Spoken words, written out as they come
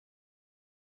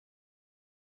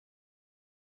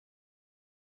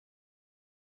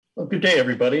Well, good day,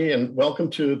 everybody, and welcome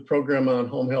to the program on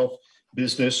home health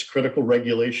business, critical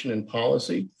regulation, and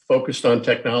policy, focused on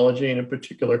technology and, in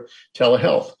particular,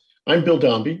 telehealth. I'm Bill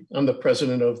Dombi. I'm the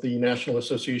president of the National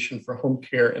Association for Home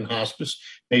Care and Hospice,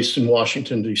 based in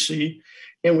Washington, D.C.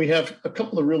 And we have a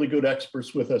couple of really good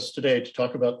experts with us today to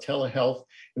talk about telehealth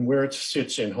and where it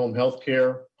sits in home health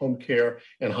care,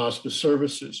 and hospice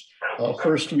services.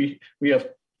 First, we have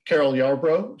Carol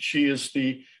Yarbrough. She is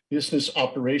the Business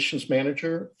Operations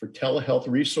Manager for Telehealth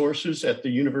Resources at the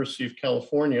University of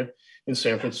California in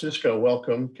San Francisco.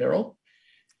 Welcome, Carol.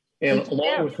 And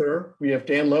along with her, we have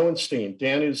Dan Lowenstein.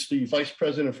 Dan is the Vice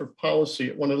President for Policy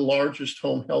at one of the largest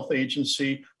home health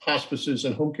agency, hospices,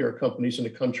 and home care companies in the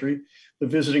country, the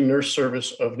Visiting Nurse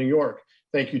Service of New York.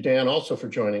 Thank you, Dan, also for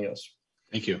joining us.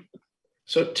 Thank you.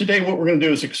 So today what we're going to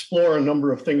do is explore a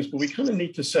number of things, but we kind of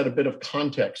need to set a bit of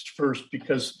context first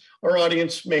because our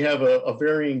audience may have a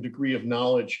varying degree of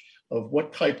knowledge of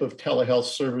what type of telehealth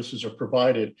services are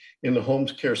provided in the home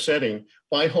care setting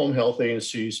by home health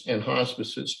agencies and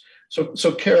hospices.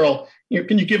 So Carol,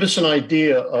 can you give us an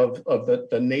idea of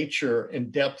the nature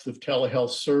and depth of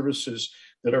telehealth services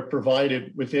that are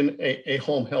provided within a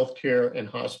home health care and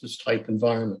hospice type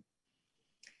environment?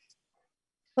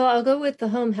 Well, I'll go with the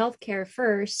home health care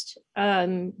first.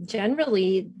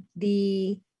 Generally,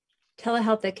 the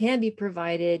telehealth that can be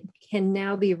provided can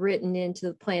now be written into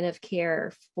the plan of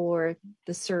care for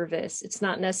the service. It's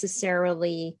not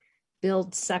necessarily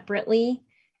billed separately.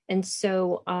 And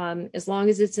so as long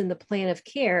as it's in the plan of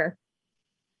care,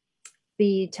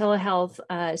 the telehealth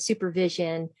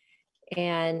supervision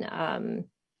and,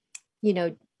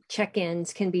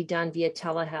 check-ins can be done via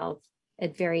telehealth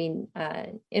at varying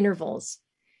intervals.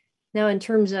 Now, in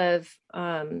terms of,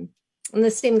 and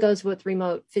the same goes with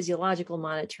remote physiological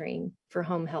monitoring for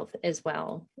home health as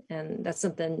well. And that's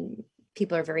something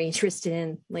people are very interested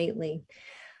in lately.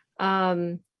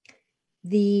 For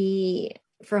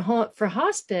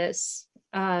hospice,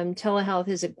 telehealth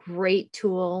is a great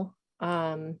tool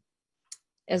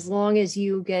as long as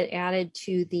you get added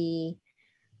to the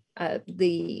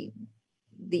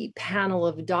panel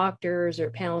of doctors or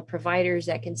panel of providers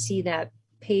that can see that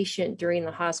patient during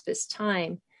the hospice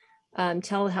time.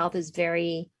 Telehealth is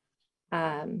very,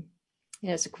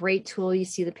 it's a great tool. You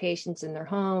see the patients in their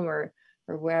home or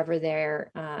wherever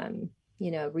they're,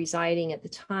 residing at the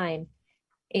time.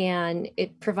 And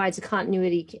it provides a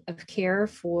continuity of care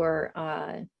for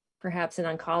perhaps an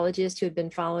oncologist who had been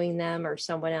following them or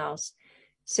someone else.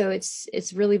 So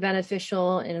it's really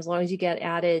beneficial. And as long as you get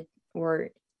added or,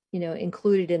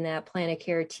 included in that plan of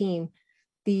care team,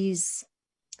 these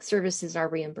services are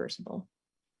reimbursable.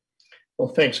 Well,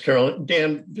 thanks, Carol.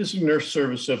 Dan, Visiting Nurse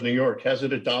Service of New York, has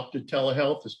it adopted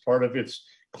telehealth as part of its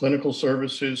clinical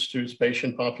services to its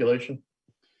patient population?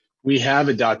 We have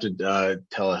adopted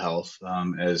telehealth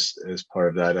as part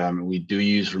of that. We do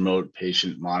use remote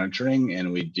patient monitoring,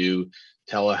 and we do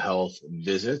telehealth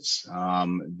visits.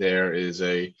 There is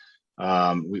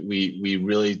we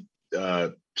really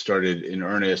started in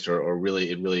earnest, or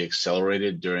it really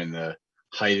accelerated during the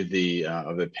height of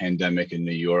the pandemic in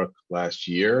New York last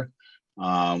year.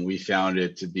 We found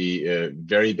it to be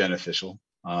very beneficial,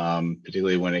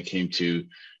 particularly when it came to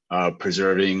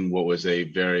preserving what was a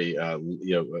very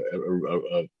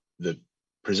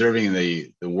preserving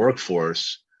the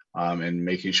workforce and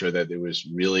making sure that it was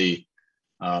really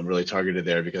targeted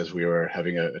there, because we were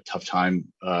having a tough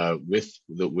time with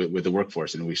the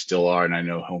workforce, and we still are, and I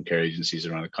know home care agencies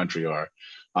around the country are.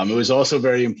 It was also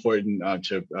very important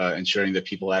to ensuring that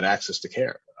people had access to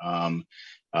care.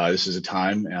 This is a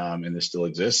time, and this still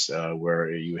exists,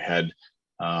 where you had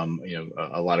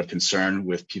a lot of concern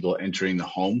with people entering the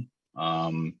home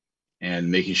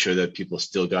and making sure that people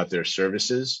still got their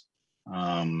services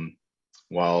while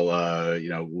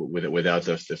without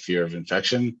the fear of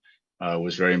infection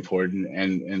was very important.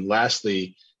 And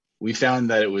lastly, we found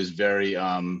that it was very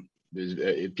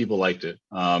people liked it.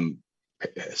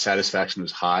 Satisfaction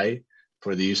was high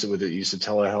for the use of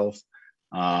telehealth.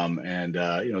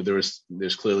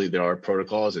 There are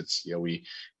protocols. It's,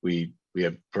 we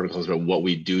have protocols about what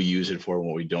we do use it for and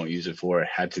what we don't use it for. It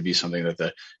had to be something that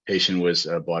the patient was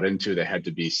bought into. They had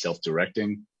to be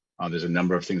self-directing. There's a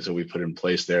number of things that we put in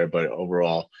place there, but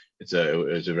overall, it's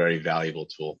a very valuable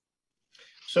tool.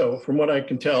 So from what I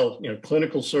can tell,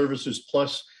 clinical services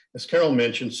plus, as Carol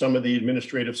mentioned, some of the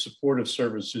administrative supportive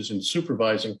services and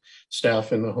supervising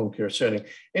staff in the home care setting.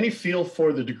 Any feel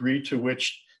for the degree to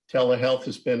which telehealth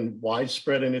has been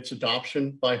widespread in its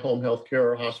adoption by home health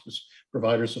care or hospice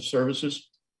providers of services?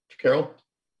 Carol?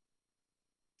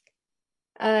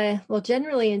 Well,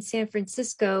 generally in San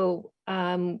Francisco,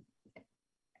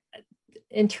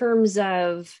 in terms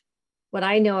of what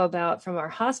I know about from our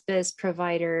hospice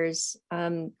providers,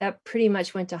 that pretty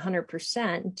much went to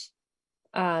 100%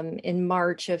 in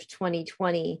March of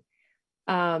 2020.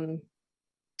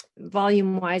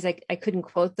 Volume wise, I couldn't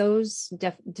quote those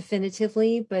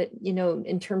definitively, but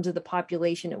in terms of the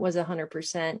population, it was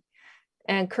 100%.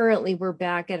 And currently we're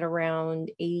back at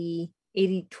around 80-20,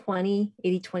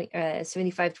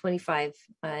 75-25,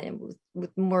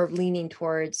 with more leaning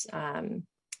towards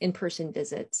in-person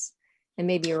visits, and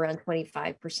maybe around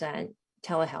 25%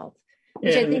 telehealth,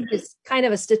 which I think is kind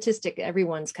of a statistic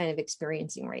everyone's kind of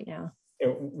experiencing right now.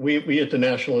 We at the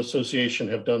National Association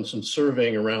have done some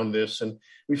surveying around this, and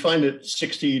we find that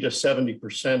 60 to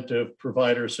 70% of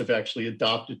providers have actually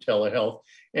adopted telehealth,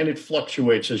 and it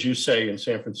fluctuates, as you say, in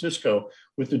San Francisco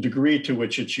with the degree to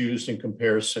which it's used in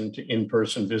comparison to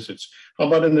in-person visits. How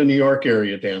about in the New York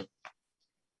area, Dan?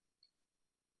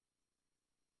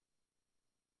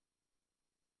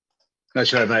 Not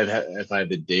sure if I have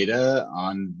the data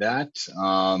on that.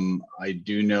 I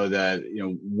do know that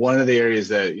one of the areas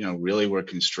that really we're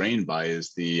constrained by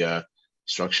is the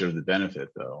structure of the benefit,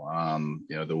 though.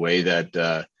 The way that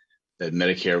that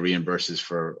Medicare reimburses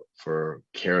for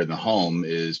care in the home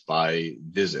is by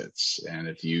visits, and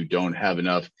if you don't have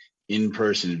enough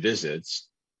in-person visits,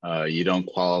 you don't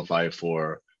qualify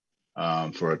for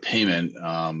a payment,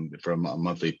 from a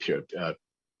monthly period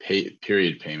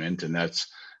payment, and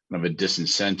that's of a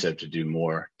disincentive to do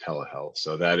more telehealth.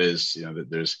 So that is,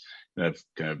 there's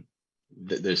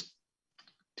there's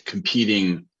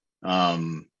competing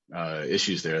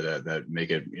issues there that make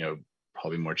it,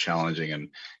 probably more challenging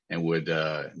and would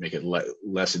make it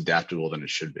less adaptable than it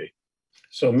should be.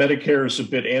 So Medicare is a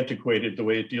bit antiquated the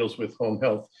way it deals with home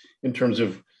health in terms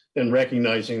of then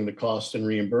recognizing the cost and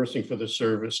reimbursing for the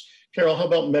service. Carol, how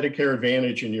about Medicare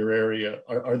Advantage in your area?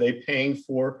 Are they paying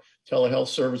for telehealth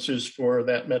services for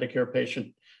that Medicare patient?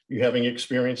 Are you having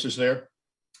experiences there?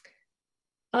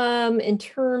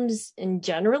 In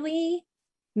generally,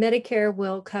 Medicare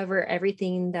will cover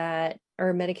everything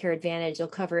or Medicare Advantage will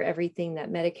cover everything that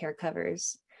Medicare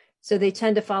covers. So they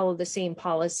tend to follow the same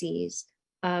policies.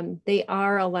 They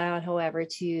are allowed, however,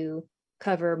 to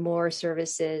cover more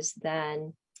services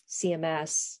than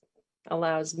CMS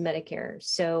allows Medicare.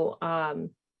 So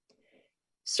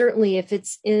certainly if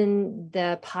it's in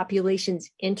the population's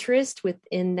interest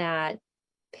within that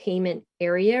payment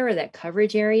area or that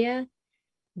coverage area,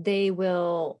 they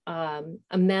will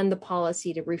amend the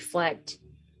policy to reflect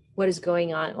what is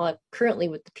going on currently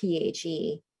with the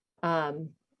PHE.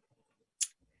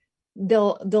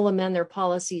 They'll amend their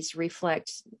policies to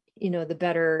reflect, the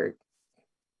better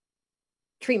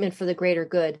treatment for the greater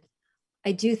good.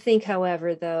 I do think,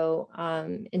 however, though,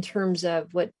 in terms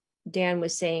of what Dan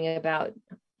was saying about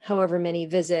however many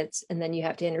visits, and then you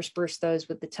have to intersperse those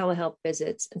with the telehealth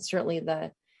visits, and certainly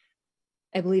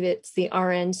I believe it's the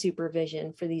RN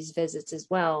supervision for these visits as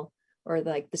well, or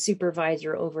like the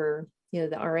supervisor over,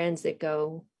 the RNs that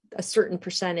go, a certain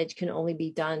percentage can only be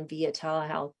done via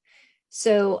telehealth.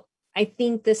 So I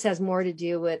think this has more to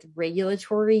do with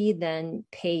regulatory than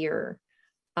payer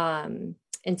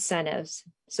incentives.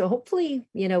 So hopefully,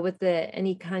 with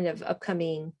any kind of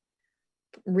upcoming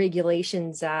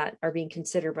regulations that are being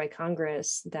considered by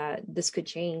Congress, that this could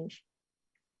change.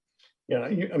 Yeah,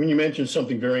 you mentioned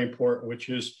something very important, which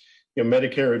is,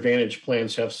 Medicare Advantage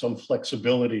plans have some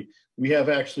flexibility. We have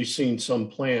actually seen some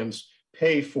plans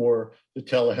pay for the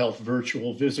telehealth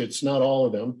virtual visits, not all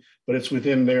of them, but it's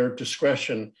within their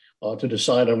discretion to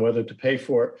decide on whether to pay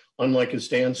for it. Unlike, as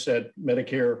Dan said,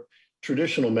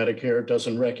 traditional Medicare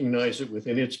doesn't recognize it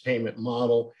within its payment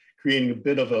model, creating a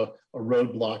bit of a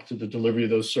roadblock to the delivery of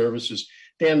those services.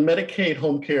 Dan, Medicaid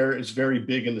home care is very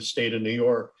big in the state of New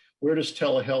York. Where does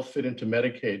telehealth fit into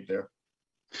Medicaid there?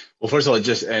 Well, first of all,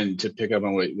 and to pick up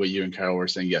on what you and Carol were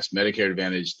saying, yes, Medicare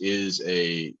Advantage is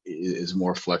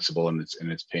more flexible in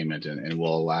its payment and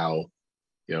will allow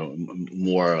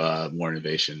more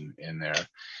innovation in there.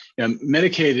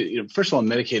 Medicaid, first of all,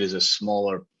 Medicaid is a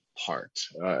smaller part.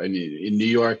 In New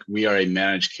York, we are a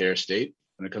managed care state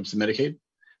when it comes to Medicaid.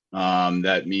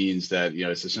 That means that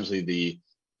it's essentially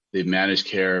the managed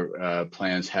care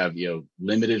plans have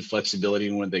limited flexibility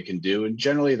in what they can do, and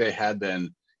generally they have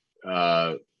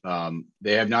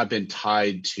not been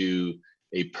tied to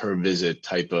a per visit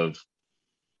type of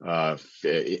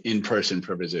in-person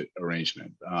per visit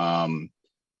arrangement. That's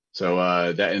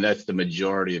the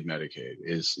majority of Medicaid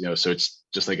is, so it's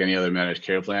just like any other managed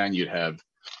care plan. You'd have,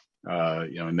 in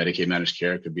Medicaid managed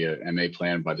care, it could be a MA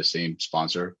plan by the same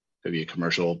sponsor, could be a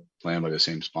commercial plan by the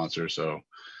same sponsor. So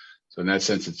in that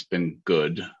sense, it's been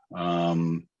good.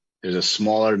 There's a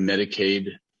smaller Medicaid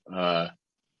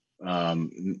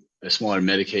a smaller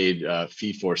Medicaid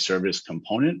fee-for-service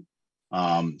component.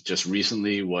 Just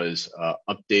recently was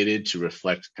updated to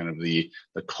reflect kind of the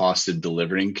cost of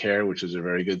delivering care, which is a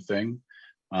very good thing.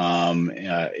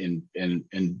 And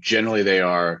generally they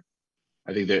are,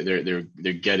 I think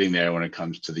they're getting there when it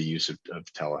comes to the use of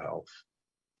telehealth.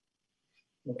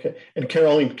 Okay, and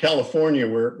Caroline, California,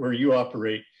 where you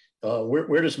operate,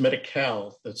 where does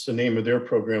Medi-Cal, that's the name of their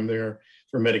program there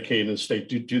for Medicaid in the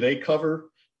state, do they cover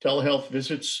telehealth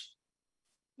visits?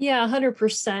 Yeah,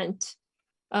 100%.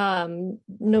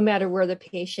 No matter where the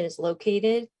patient is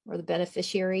located or the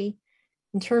beneficiary.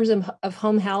 In terms of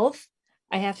home health,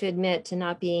 I have to admit to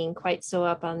not being quite so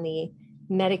up on the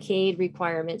Medicaid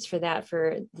requirements for that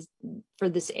for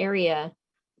this area.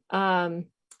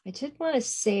 I did want to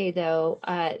say though,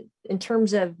 in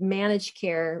terms of managed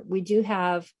care, we do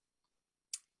have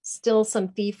still some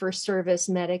fee-for-service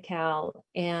Medi-Cal,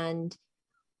 and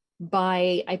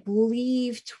by, I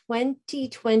believe,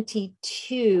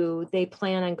 2022, they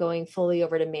plan on going fully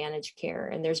over to managed care.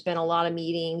 And there's been a lot of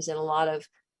meetings and a lot of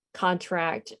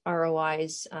contract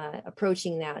ROIs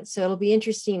approaching that. So it'll be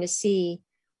interesting to see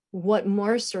what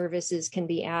more services can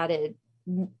be added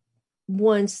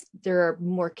once there are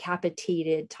more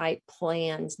capitated type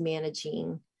plans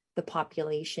managing the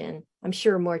population. I'm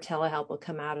sure more telehealth will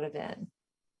come out of it.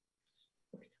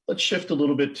 Let's shift a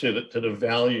little bit to the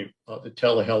value that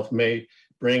telehealth may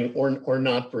bring or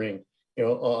not bring.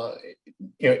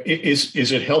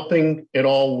 Is it helping at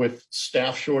all with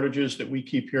staff shortages that we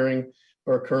keep hearing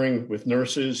are occurring with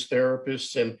nurses,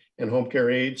 therapists, and home care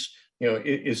aides?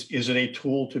 Is it a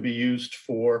tool to be used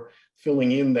for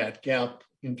filling in that gap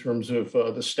in terms of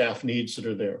the staff needs that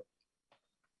are there?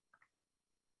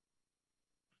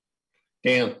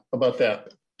 Dan, how about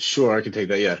that? Sure, I can take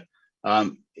that. Yeah.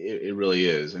 It really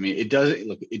is. I mean, it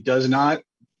does not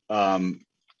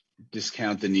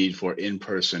discount the need for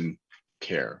in-person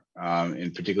care,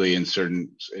 and particularly in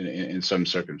some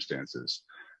circumstances.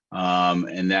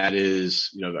 And that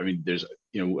is, I mean, there's,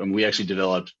 and we actually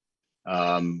developed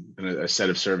a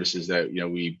set of services that,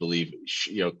 we believe,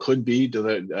 could be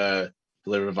delivered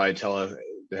via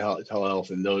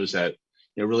telehealth, and those that,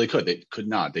 really they could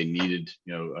not. They needed,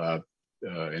 an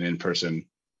in-person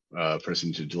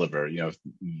person to deliver.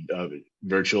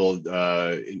 Virtual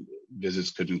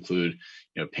visits could include,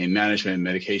 pain management,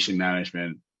 medication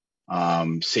management,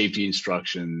 safety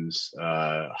instructions,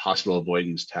 hospital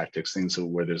avoidance tactics, things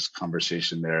where there's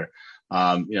conversation there.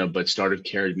 But start of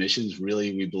care admissions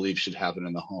really, we believe, should happen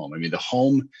in the home. I mean, the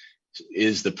home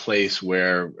is the place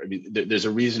where, there's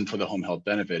a reason for the home health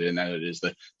benefit, and that it is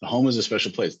the home is a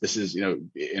special place. This is,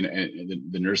 and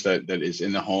the nurse that is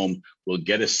in the home will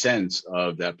get a sense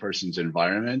of that person's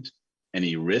environment,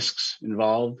 any risks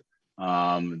involved,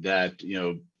 that,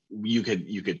 you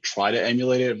could try to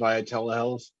emulate it via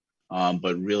telehealth,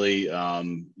 but really,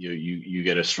 you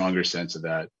get a stronger sense of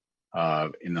that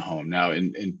in the home. Now,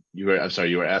 you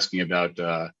were asking about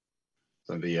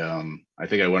I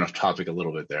think I went off topic a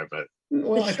little bit there, but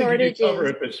I think you did cover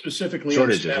it, but specifically on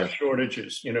staff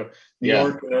shortages. New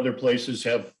York and other places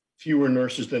have fewer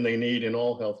nurses than they need in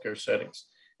all healthcare settings.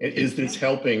 Is this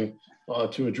helping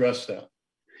to address that?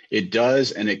 It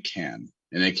does, and it can,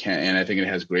 and I think it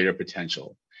has greater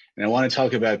potential. And I want to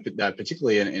talk about that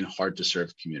particularly in hard to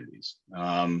serve communities.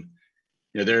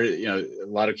 There are a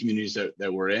lot of communities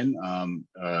that we're in.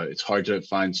 It's hard to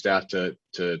find staff to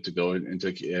go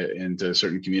into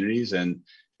certain communities, and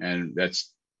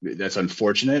that's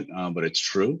unfortunate, but it's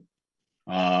true.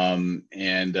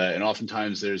 And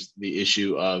oftentimes there's the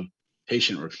issue of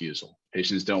patient refusal.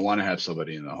 Patients don't want to have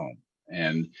somebody in the home,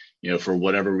 and for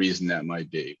whatever reason that might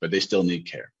be, but they still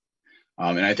need care.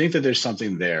 And I think that there's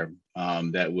something there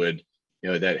that would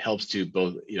that helps to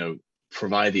both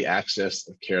provide the access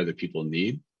of care that people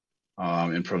need,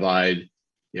 and provide,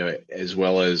 as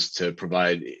well as to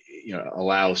provide,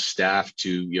 allow staff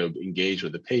to, engage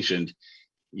with the patient,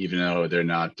 even though they're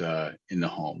not in the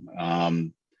home.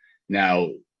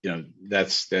 Now,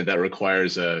 that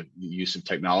requires a use of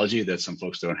technology that some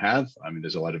folks don't have. I mean,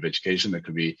 there's a lot of education that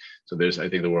could be, I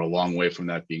think that we're a long way from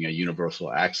that being a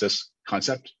universal access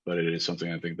concept, but it is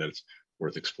something I think that's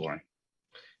worth exploring.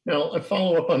 Now, I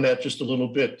follow up on that just a little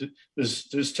bit. Does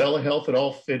telehealth at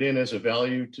all fit in as a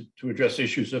value to address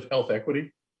issues of health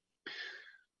equity?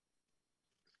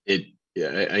 It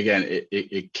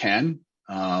can.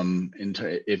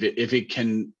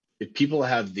 If people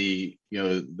have they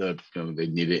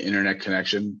need an internet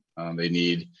connection, they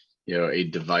need a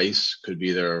device, could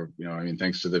be their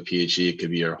thanks to the PHE, it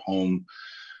could be your home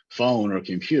phone or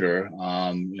computer.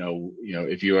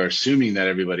 If you are assuming that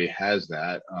everybody has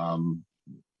that,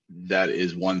 that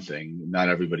is one thing. Not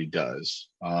everybody does,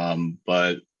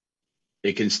 but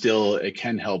it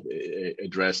can help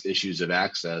address issues of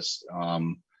access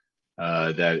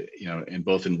that in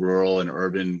both in rural and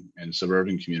urban and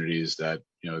suburban communities that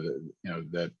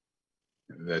that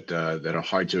are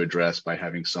hard to address by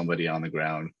having somebody on the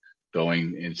ground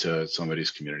going into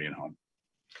somebody's community and home.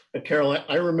 Carol,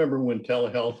 I remember when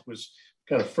telehealth was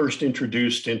kind of first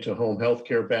introduced into home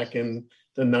healthcare back in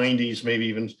the 90s, maybe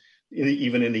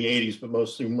even in the 80s, but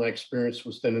mostly my experience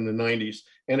was then in the 90s.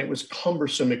 And it was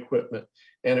cumbersome equipment.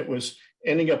 And it was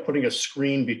ending up putting a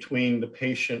screen between the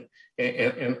patient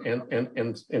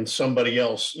and somebody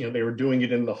else. They were doing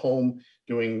it in the home,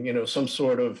 doing, some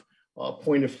sort of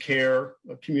point of care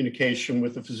communication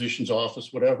with the physician's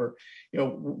office, whatever.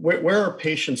 Where are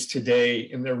patients today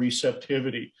in their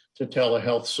receptivity to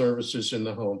telehealth services in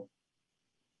the home?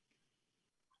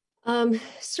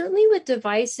 Certainly with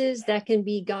devices that can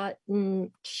be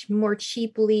gotten more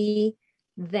cheaply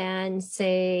than,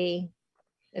 say,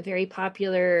 a very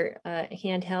popular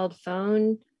handheld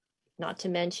phone, not to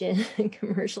mention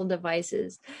commercial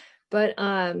devices. But,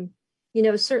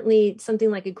 certainly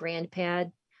something like a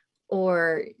GrandPad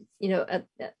or,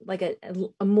 like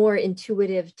a more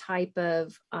intuitive type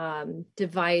of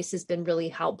device has been really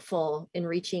helpful in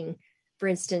reaching, for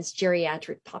instance,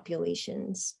 geriatric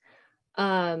populations.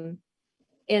 And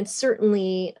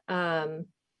certainly, everyone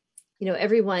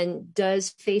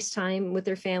does FaceTime with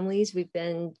their families. We've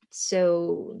been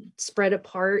so spread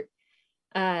apart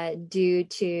due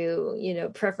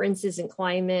to, preferences in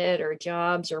climate or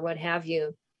jobs or what have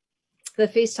you. The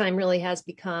FaceTime really has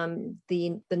become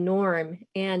the norm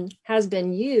and has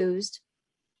been used,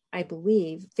 I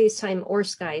believe, FaceTime or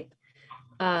Skype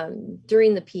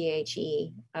during the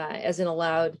PHE as an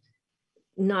allowed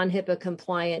non-HIPAA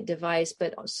compliant device,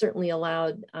 but certainly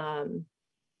allowed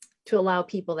to allow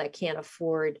people that can't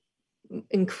afford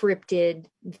encrypted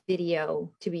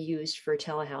video to be used for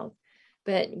telehealth.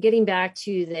 But getting back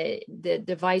to the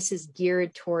devices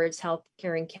geared towards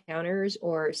healthcare encounters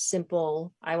or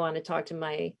simple, I want to talk to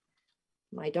my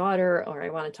daughter, or I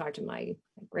want to talk to my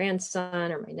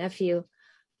grandson or my nephew.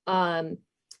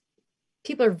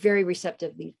 People are very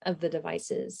receptive of the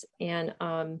devices. And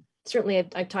certainly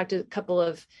I've talked to a couple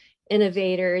of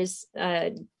innovators,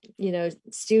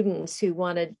 students who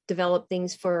want to develop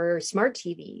things for smart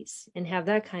TVs and have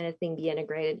that kind of thing be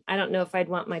integrated. I don't know if I'd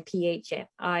want my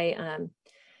PHI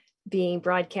being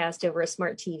broadcast over a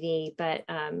smart TV, but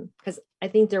because I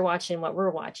think they're watching what we're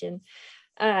watching.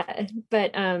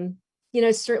 But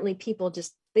certainly people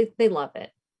just, they love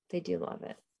it. They do love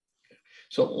it.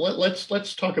 So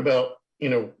let's talk about,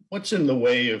 what's in the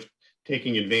way of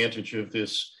taking advantage of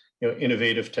this,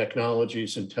 innovative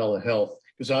technologies in telehealth,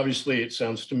 because obviously it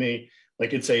sounds to me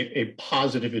like it's a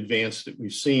positive advance that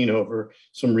we've seen over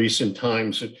some recent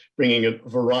times, bringing a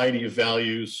variety of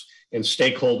values and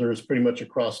stakeholders pretty much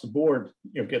across the board,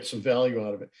 get some value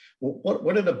out of it.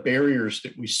 What are the barriers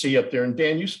that we see up there? And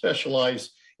Dan, you specialize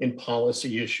in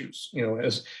policy issues,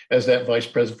 as that vice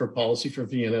president for policy for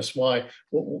VNSNY.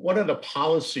 What are the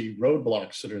policy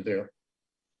roadblocks that are there?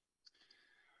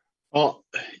 Well,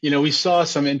 we saw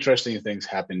some interesting things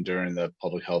happen during the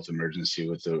public health emergency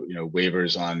with the,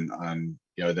 waivers on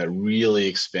that really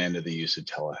expanded the use of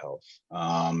telehealth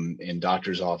in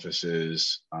doctors'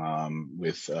 offices,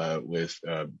 with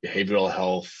behavioral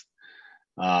health.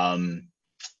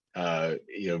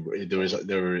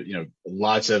 There were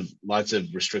lots of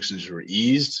restrictions were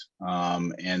eased,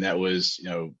 and that was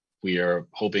we are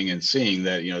hoping and seeing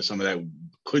that some of that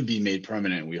could be made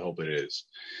permanent. We hope it is.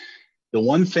 The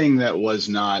one thing that was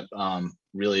not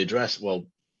really addressed, well,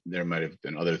 there might have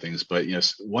been other things, but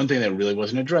one thing that really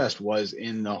wasn't addressed was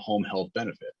in the home health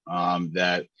benefit.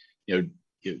 That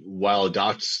while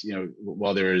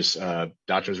there's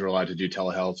doctors are allowed to do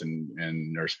telehealth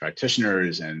and nurse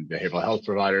practitioners and behavioral health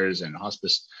providers and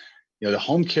hospice, the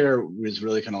home care was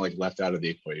really kind of like left out of the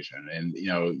equation. And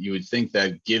you would think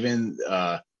that given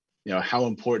how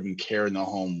important care in the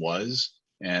home was,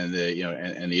 and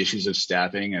the issues of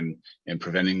staffing and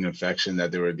preventing infection,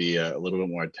 that there would be a little bit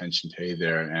more attention paid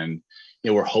there. And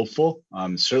we're hopeful.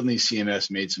 Certainly, CMS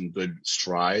made some good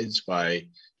strides by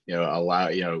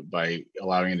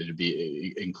allowing it to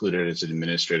be included as an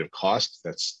administrative cost.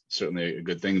 That's certainly a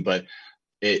good thing. But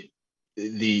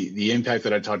the impact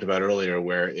that I talked about earlier,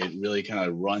 where it really kind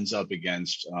of runs up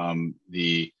against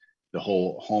the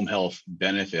whole home health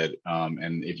benefit,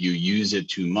 and if you use it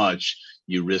too much,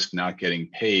 you risk not getting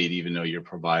paid, even though you're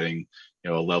providing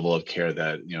a level of care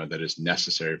that that is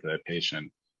necessary for that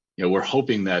patient. We're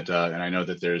hoping that, and I know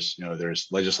that there's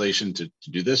legislation to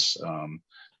do this,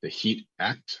 the HEAT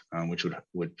Act, which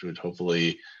would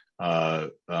hopefully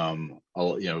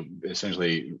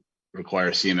essentially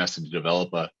require CMS to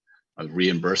develop a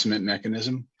reimbursement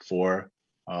mechanism for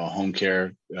home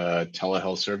care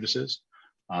telehealth services.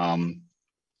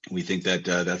 We think that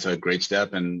that's a great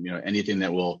step, and anything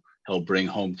that will help bring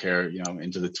home care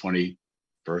into the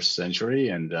 21st century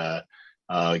and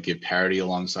give parity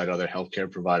alongside other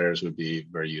healthcare providers would be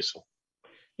very useful.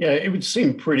 Yeah, it would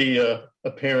seem pretty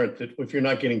apparent that if you're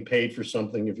not getting paid for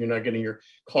something, if you're not getting your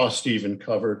cost even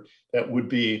covered, that would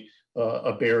be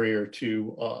a barrier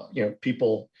to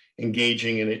people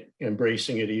engaging in it,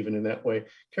 embracing it even in that way.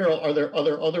 Carol, are there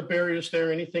other barriers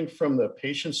there? Anything from the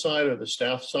patient side or the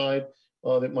staff side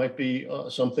that might be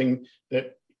something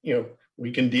that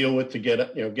we can deal with to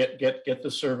get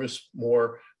the service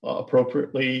more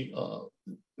appropriately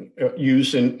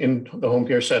used in the home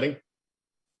care setting?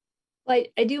 Well,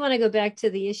 I do want to go back to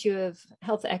the issue of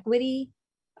health equity.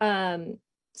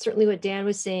 Certainly what Dan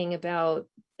was saying about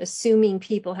assuming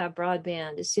people have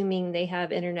broadband, assuming they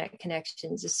have internet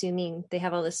connections, assuming they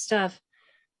have all this stuff.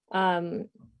 Not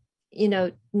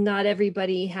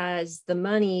everybody has the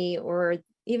money or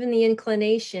even the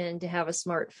inclination to have a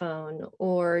smartphone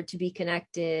or to be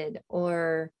connected,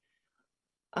 or,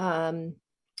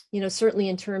 certainly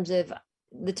in terms of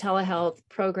the telehealth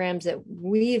programs that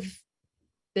we've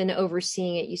been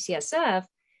overseeing at UCSF,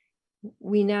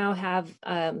 we now have,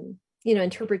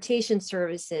 interpretation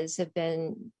services have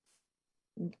been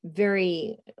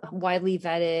very widely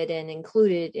vetted and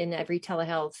included in every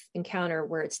telehealth encounter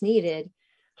where it's needed.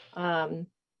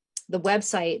 The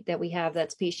website that we have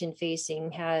that's patient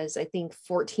facing has, I think,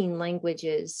 14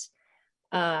 languages,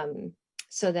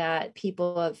 so that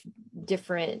people of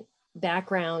different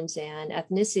backgrounds and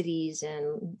ethnicities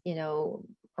and,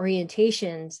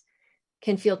 orientations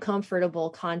can feel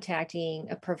comfortable contacting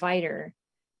a provider.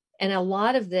 And a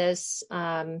lot of this,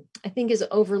 I think, is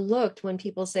overlooked when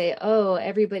people say, oh,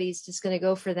 everybody's just going to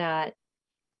go for that.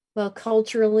 Well,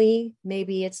 culturally,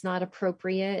 maybe it's not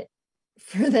appropriate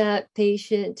for that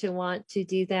patient to want to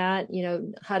do that.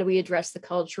 How do we address the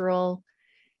cultural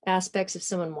aspects of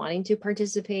someone wanting to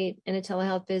participate in a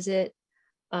telehealth visit?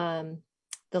 The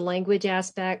language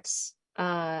aspects,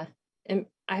 and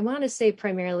I want to say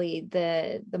primarily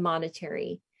the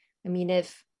monetary. I mean,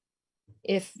 if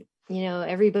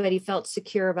everybody felt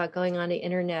secure about going on the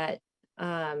internet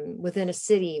within a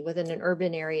city, within an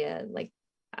urban area, like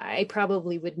I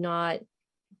probably would not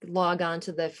log on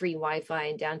to the free Wi-Fi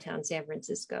in downtown San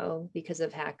Francisco because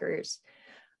of hackers.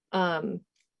 But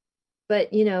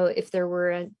if there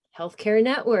were a healthcare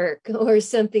network or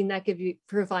something that could be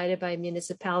provided by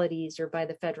municipalities or by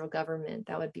the federal government,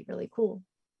 that would be really cool.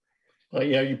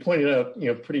 You pointed out,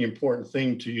 pretty important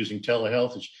thing to using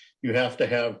telehealth is you have to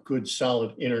have good,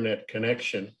 solid internet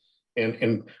connection.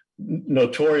 And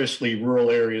notoriously,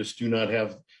 rural areas do not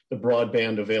have the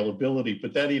broadband availability,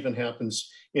 but that even happens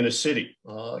in a city.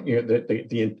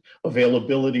 The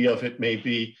availability of it may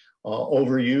be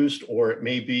overused, or it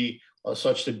may be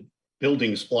such that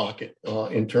buildings block it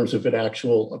in terms of its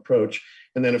actual approach.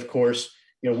 And then, of course,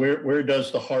 where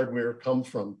does the hardware come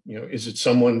from? Is it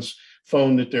someone's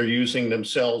phone that they're using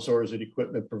themselves, or is it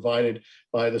equipment provided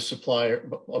by the supplier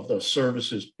of those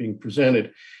services being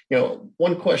presented?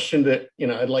 One question that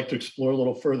I'd like to explore a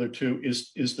little further too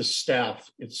is the staff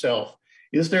itself.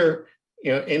 Is there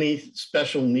any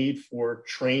special need for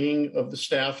training of the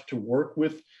staff to work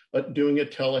with doing a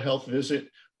telehealth visit,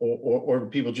 or do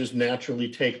people just naturally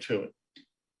take to it?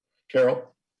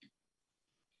 Carol?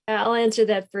 I'll answer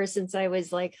that first, since I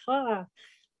was like,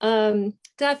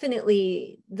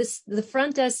 definitely the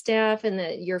front desk staff and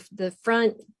the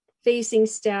front facing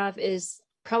staff is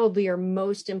probably our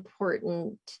most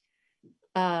important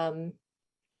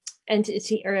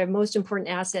entity, or a most important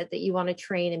asset that you want to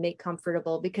train and make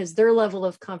comfortable, because their level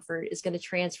of comfort is going to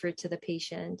transfer to the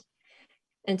patient.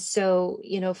 And so,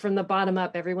 from the bottom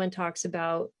up, everyone talks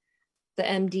about the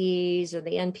MDs or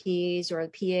the NPs or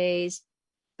the PAs.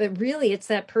 But really, it's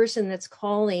that person that's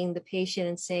calling the patient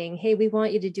and saying, hey, we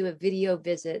want you to do a video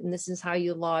visit, and this is how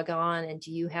you log on, and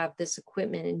do you have this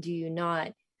equipment, and do you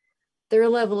not? Their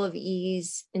level of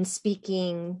ease in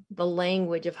speaking the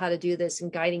language of how to do this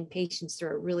and guiding patients through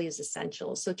it really is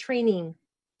essential. So training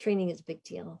is a big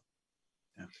deal.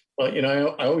 Yeah.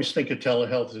 Well, I always think of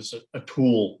telehealth as a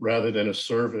tool rather than a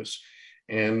service.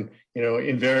 And,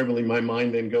 invariably my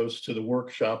mind then goes to the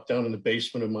workshop down in the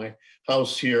basement of my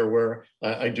house here, where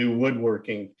I do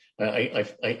woodworking.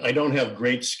 I don't have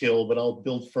great skill, but I'll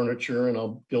build furniture and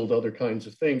I'll build other kinds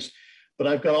of things. But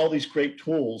I've got all these great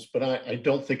tools, but I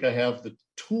don't think I have the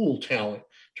tool talent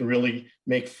to really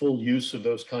make full use of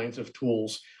those kinds of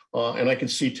tools. and I can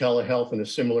see telehealth in a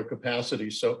similar capacity.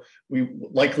 So we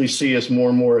likely see as more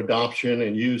and more adoption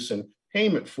and use and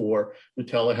payment for the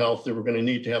telehealth that we're going to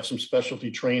need to have some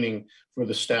specialty training for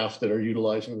the staff that are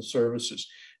utilizing the services.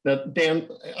 Now, Dan,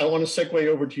 I want to segue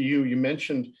over to you. You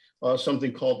mentioned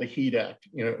something called the HEAT Act,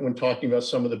 when talking about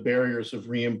some of the barriers of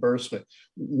reimbursement.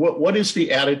 What is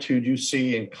the attitude you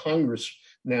see in Congress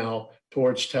now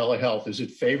towards telehealth? Is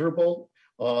it favorable?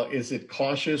 Is it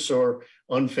cautious or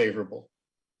unfavorable?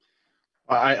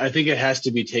 I think it has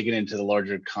to be taken into the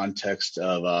larger context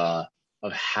of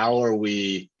how are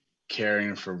we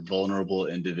caring for vulnerable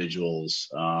individuals,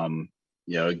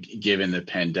 given the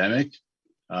pandemic,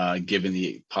 given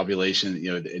the population,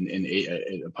 in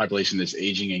a population that's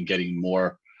aging and getting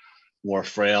more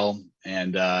frail,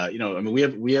 and we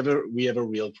have a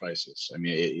real crisis. I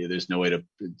mean, there's no way to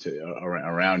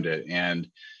around it, and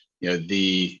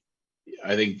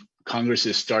I think Congress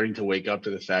is starting to wake up to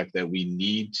the fact that we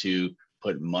need to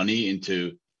put money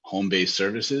into home-based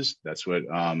services. That's what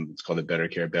it's called the Better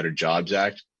Care, Better Jobs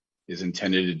Act is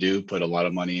intended to do. Put a lot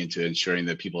of money into ensuring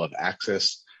that people have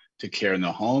access to care in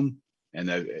the home, and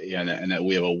that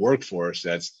we have a workforce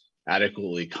that's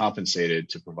adequately compensated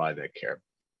to provide that care.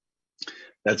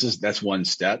 That's one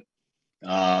step.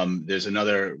 There's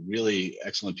another really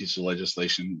excellent piece of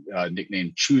legislation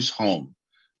nicknamed Choose Home,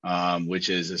 which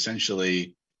is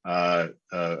essentially a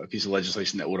piece of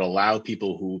legislation that would allow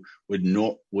people who would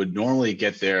normally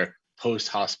get their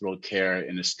post-hospital care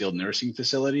in a skilled nursing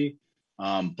facility,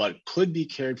 but could be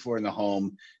cared for in the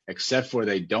home, except for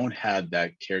they don't have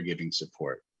that caregiving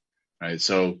support. Right.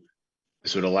 So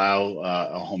this would allow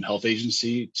a home health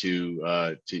agency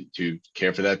to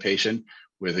care for that patient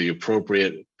with the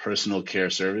appropriate personal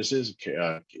care services,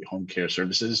 home care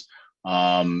services,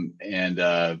 and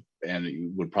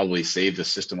would probably save the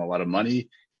system a lot of money,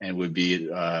 and would be,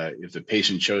 if the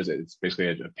patient chose it, it's basically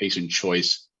a patient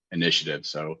choice initiative.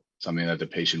 So something that the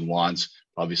patient wants,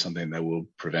 probably something that will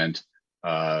prevent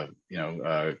an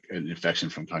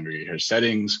infection from congregate care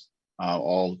settings.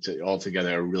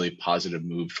 Altogether a really positive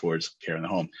move towards care in the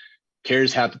home. Care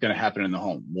is going to happen in the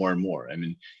home more and more. I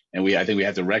mean, I think we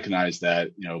have to recognize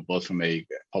that, both from a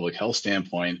public health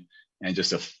standpoint and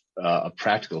just a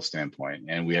practical standpoint.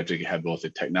 And we have to have both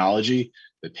the technology,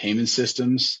 the payment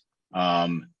systems,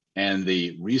 and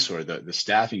the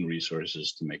staffing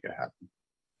resources to make it happen.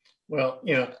 Well,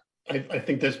 I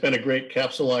think there's been a great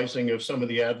capsulizing of some of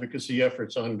the advocacy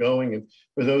efforts ongoing. And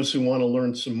for those who want to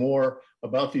learn some more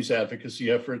about these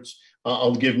advocacy efforts,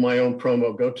 I'll give my own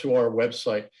promo. Go to our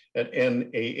website at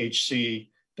NAHC.org,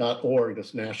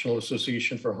 that's National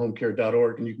Association for Home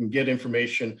Care.org, and you can get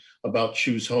information about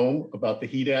Choose Home, about the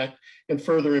HEAT Act, and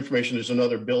further information. There's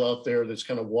another bill out there that's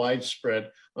kind of widespread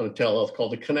on telehealth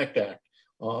called the Connect Act,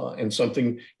 and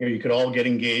something you could all get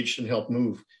engaged and help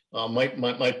move.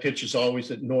 My pitch is always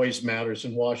that noise matters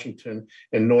in Washington,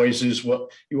 and noise is what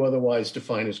you otherwise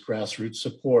define as grassroots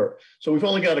support. So we've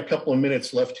only got a couple of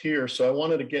minutes left here. So I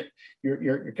wanted to get your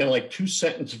kind of like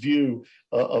 2-sentence view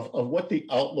of what the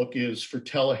outlook is for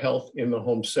telehealth in the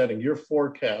home setting, your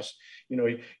forecast.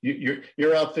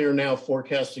 You're out there now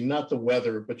forecasting not the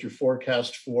weather, but your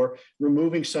forecast for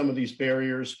removing some of these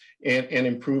barriers and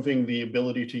improving the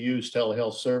ability to use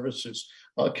telehealth services.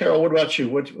 Carol, what about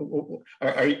you?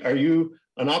 Are you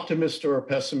an optimist or a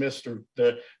pessimist, or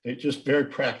just very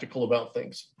practical about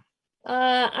things?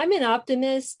 I'm an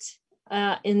optimist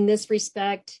in this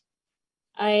respect.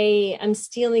 I am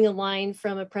stealing a line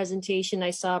from a presentation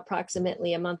I saw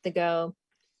approximately a month ago,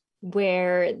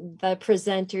 where the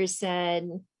presenter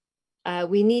said,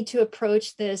 we need to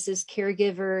approach this as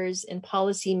caregivers and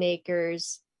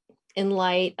policymakers in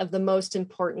light of the most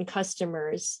important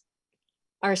customers,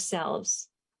 ourselves,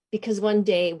 because one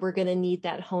day we're going to need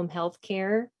that home health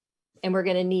care, and we're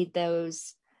going to need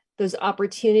those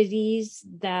opportunities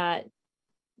that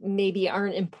maybe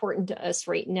aren't important to us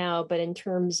right now, but in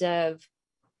terms of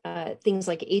things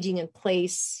like aging in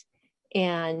place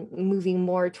and moving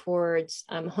more towards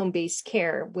home-based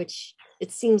care, which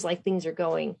it seems like things are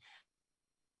going.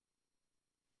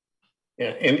 Yeah,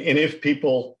 and if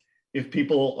people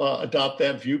adopt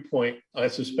that viewpoint, I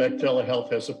suspect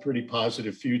telehealth has a pretty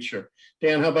positive future.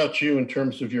 Dan, how about you in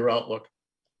terms of your outlook?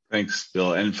 Thanks,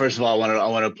 Bill. And first of all, I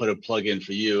want to put a plug in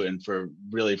for you and for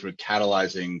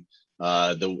catalyzing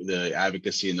the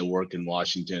advocacy and the work in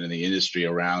Washington and the industry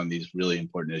around these really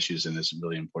important issues and this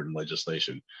really important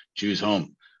legislation. Choose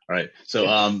Home. All right. So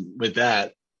with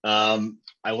that,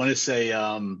 I want to say,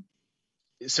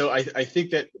 so I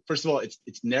think that, first of all,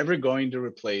 it's never going to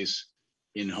replace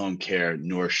in-home care,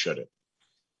 nor should it.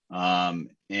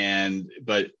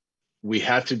 But we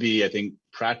have to be, I think,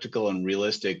 practical and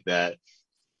realistic that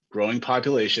growing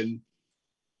population,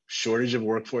 shortage of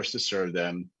workforce to serve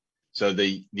them. So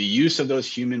the use of those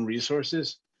human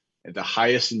resources at the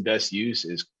highest and best use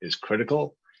is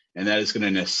critical, and that is going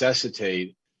to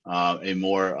necessitate a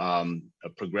more a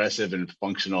progressive and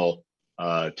functional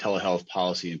telehealth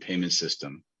policy and payment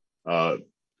system.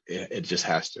 It just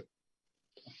has to.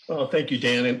 Well, thank you,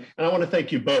 Dan, and I want to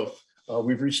thank you both.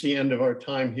 We've reached the end of our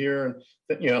time here,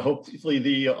 and hopefully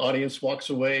the audience walks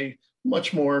away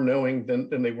much more knowing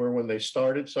than they were when they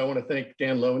started. So I want to thank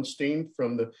Dan Lowenstein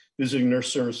from the Visiting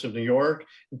Nurse Service of New York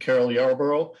and Carol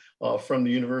Yarbrough from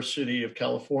the University of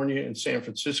California in San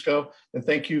Francisco. And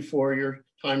thank you for your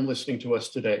time listening to us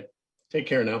today. Take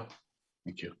care now.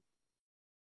 Thank you.